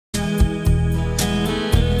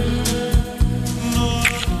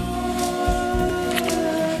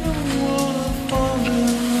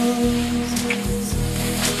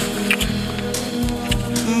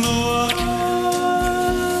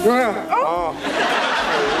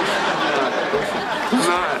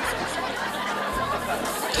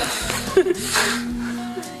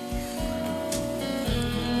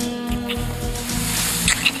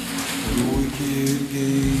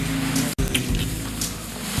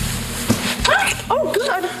Oh,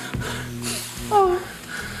 God. Oh,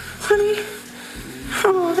 honey.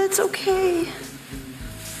 Oh, that's okay.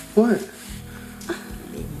 What?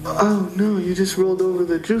 Oh, no, you just rolled over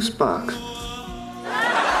the juice box.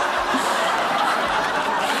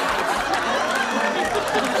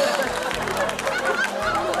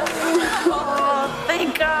 Oh,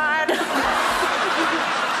 thank God.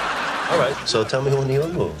 All right, so tell me when the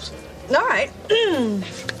other moves. All right.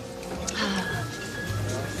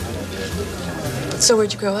 So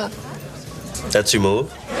where'd you grow up? That's your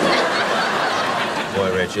move?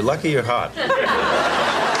 Boy, Rich, you're lucky you're hot.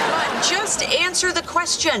 Just answer the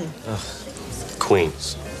question.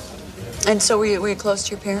 Queens. And so were you close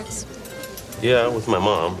to your parents? Yeah, with my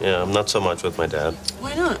mom. Yeah, not so much with my dad.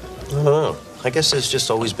 Why not? I don't know. I guess there's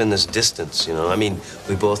just always been this distance, you know? I mean,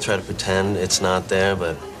 we both try to pretend it's not there,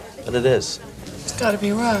 but it is. It's gotta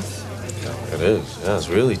be rough. It is. Yeah, it's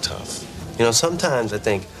really tough. You know, sometimes I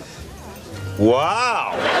think,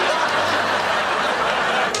 wow!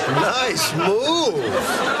 Nice move!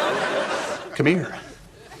 Come here.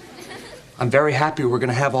 I'm very happy we're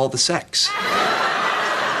gonna have all the sex.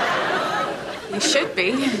 You should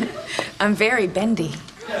be. I'm very bendy.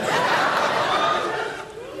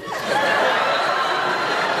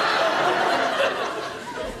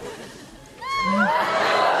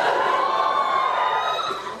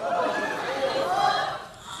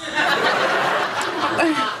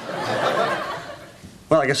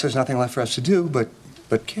 Well, I guess there's nothing left for us to do but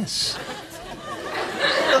kiss.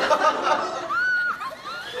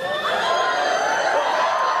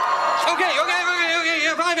 Okay,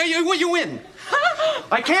 you win.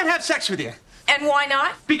 I can't have sex with you. And why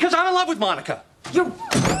not? Because I'm in love with Monica. You're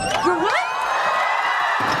what?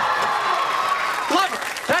 Love her.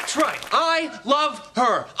 That's right. I love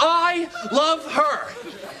her. I love her.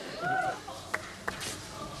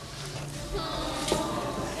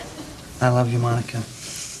 I love you, Monica.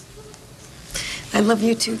 I love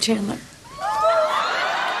you too, Chandler.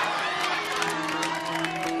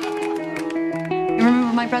 You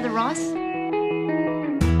remember my brother Ross?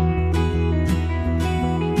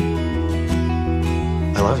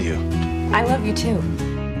 I love you. I love you too.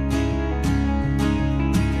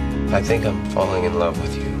 I think I'm falling in love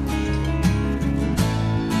with you.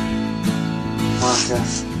 Monica,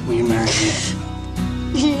 will you marry me?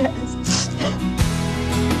 Yes.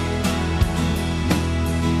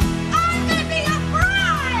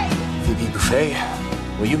 Phoebe Buffet,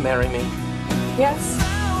 will you marry me? Yes.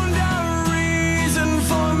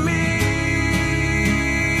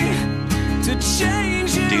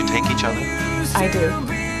 Do you take each other? I do.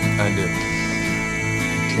 I do.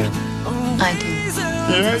 Yeah. I do.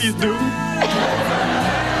 Yeah, you do.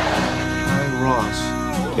 Hi, Ross.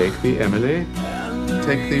 Take the Emily.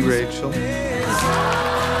 Take the Rachel.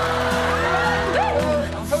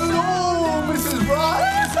 Hello, Mrs. Ross.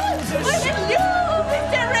 Hello,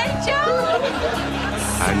 Mr. Rachel.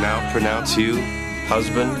 I now pronounce you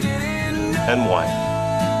husband and wife.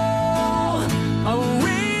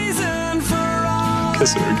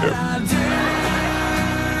 Kiss her again.